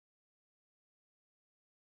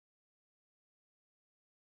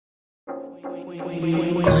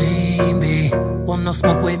Queen bee, want no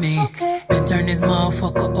smoke with me. Okay. Been turn this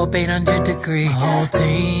motherfucker up 800 degrees. My whole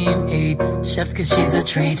team eat chefs cause she's a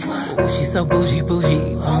treat. Ooh, she's so bougie,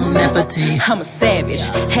 bougie, bon appetit. I'm a savage,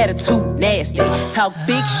 attitude nasty. Talk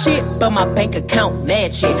big shit, but my bank account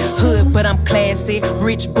match it. Hood, but I'm classy.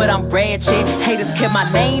 Rich, but I'm ratchet. Haters kept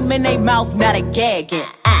my name in their mouth, now they gagging.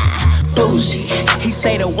 Bougie, he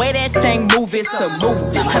say the way that thing move, it's a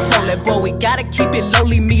movie. I told that boy we gotta keep it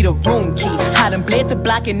lowly, me the room key. I done bled the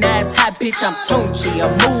block and now it's hot, bitch, I'm Tunchi.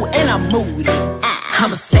 I'm mood and I'm moody.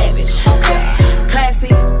 I'm a savage,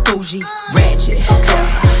 classy, bougie, ratchet,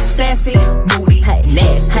 sassy, moody,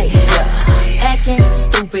 nasty, acting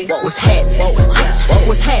stupid. What's happening?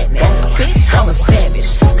 What's happening? Bitch, I'm a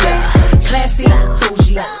savage, classy,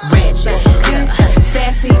 bougie, ratchet,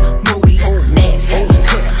 sassy, moody, nasty.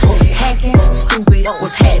 Hacking, stupid,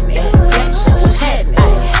 what's happening? What's happening?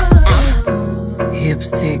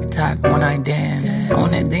 Hips tick tock when I dance. On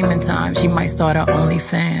that demon time, she might start her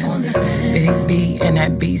OnlyFans. Big B and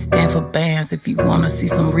that B stand for bands. If you wanna see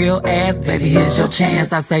some real ass, baby, here's your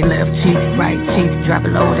chance. I say left cheek, right cheek, drop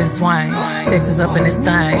it low and swing. Texas up in this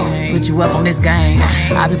thing, put you up on this game.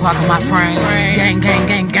 I be parking my frame, gang, gang,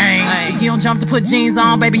 gang, gang. If you don't jump to put jeans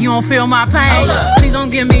on, baby, you don't feel my pain. Please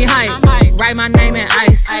don't give me hype. Write my name in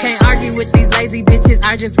ice. Can't argue with these lazy bitches,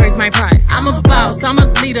 I just raise my price. I'm a boss, I'm a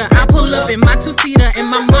leader. I pull up in my two-seater, and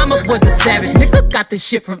my mama was a savage. Nigga got this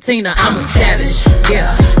shit from Tina, I'm a savage.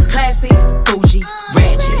 Yeah. Classy, bougie,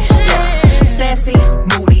 ratchet, sassy,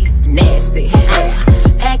 moody, nasty,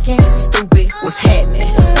 acting stupid. What's happening?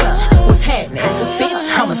 What's happening? Bitch,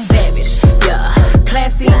 I'm a savage. Yeah.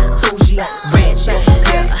 Classy, bougie,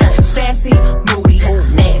 ratchet, sassy, moody,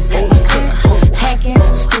 nasty, hacking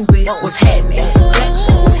stupid. What's happening?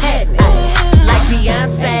 Bitch, what's happening? Like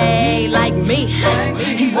Beyoncé, like me.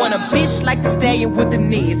 He want a bitch like the Stallion with the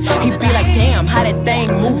knees. He be like, damn, how that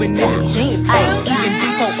thing moving in the jeans. Ay, even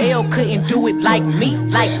D4L couldn't do it like me,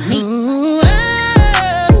 like me. Ooh,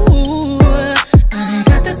 I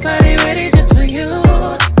got this body ready just for you.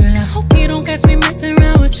 Girl, I hope you don't catch me messing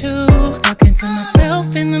around with you. Talking to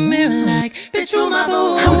myself in the mirror like, bitch, you my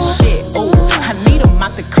boo. I'm the shit, ooh. I need a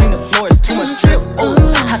mop to clean the floor, it's too much drip,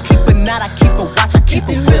 ooh. I keep a knot, I keep a watch, I keep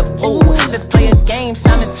a whip, ooh. Let's play a game,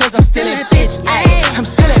 Simon says I'm still that bitch, ayy. I'm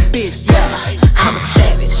still that bitch, yeah. I'm a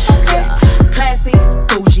savage, classy,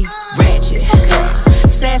 bougie, ratchet,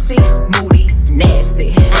 sassy, moody,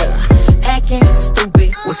 nasty, acting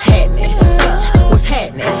stupid. What's happening? What's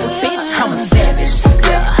happening? Bitch, I'm a savage,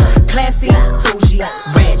 classy, bougie,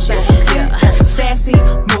 ratchet, sassy,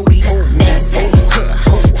 moody, nasty,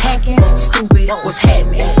 hacking stupid. What's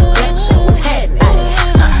happening? Bitch, what's happening?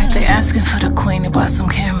 Alright, they asking for the queen and why some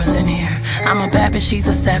cameras in here. I'm a bad bitch, she's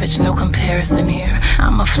a savage, no comparison here.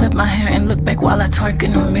 I'ma flip my hair and look back while I twerk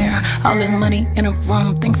in the mirror. All this money in a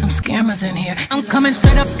room, think some scammers in here. I'm coming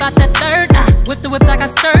straight up out that third. Whip the whip like I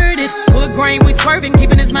stirred it. Wood grain, we swerving,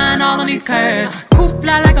 keeping his mind all on these curves. Coop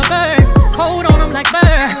fly like a bird, cold on them like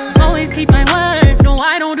birds. Always keep my word, no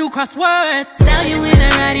I don't do crosswords. Stallion when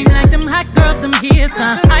I'm riding like them hot girls, them hits.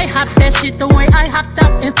 I hop that shit the way I hopped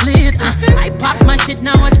up and slid. I pop my shit,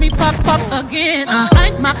 now watch me pop up again.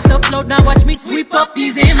 I mop the float, now watch me sweep up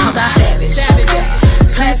these M's. I'm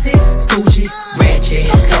savage, classy, bougie, ratchet,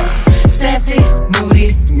 sassy,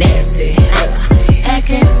 moody, nasty,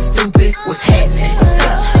 acting stupid. What's happening?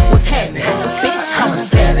 What's happening? Bitch, I'm a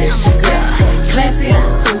savage, classy,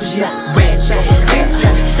 bougie, ratchet,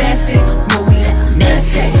 sassy, moody,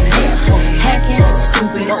 nasty, hacking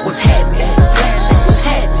stupid. What's happening?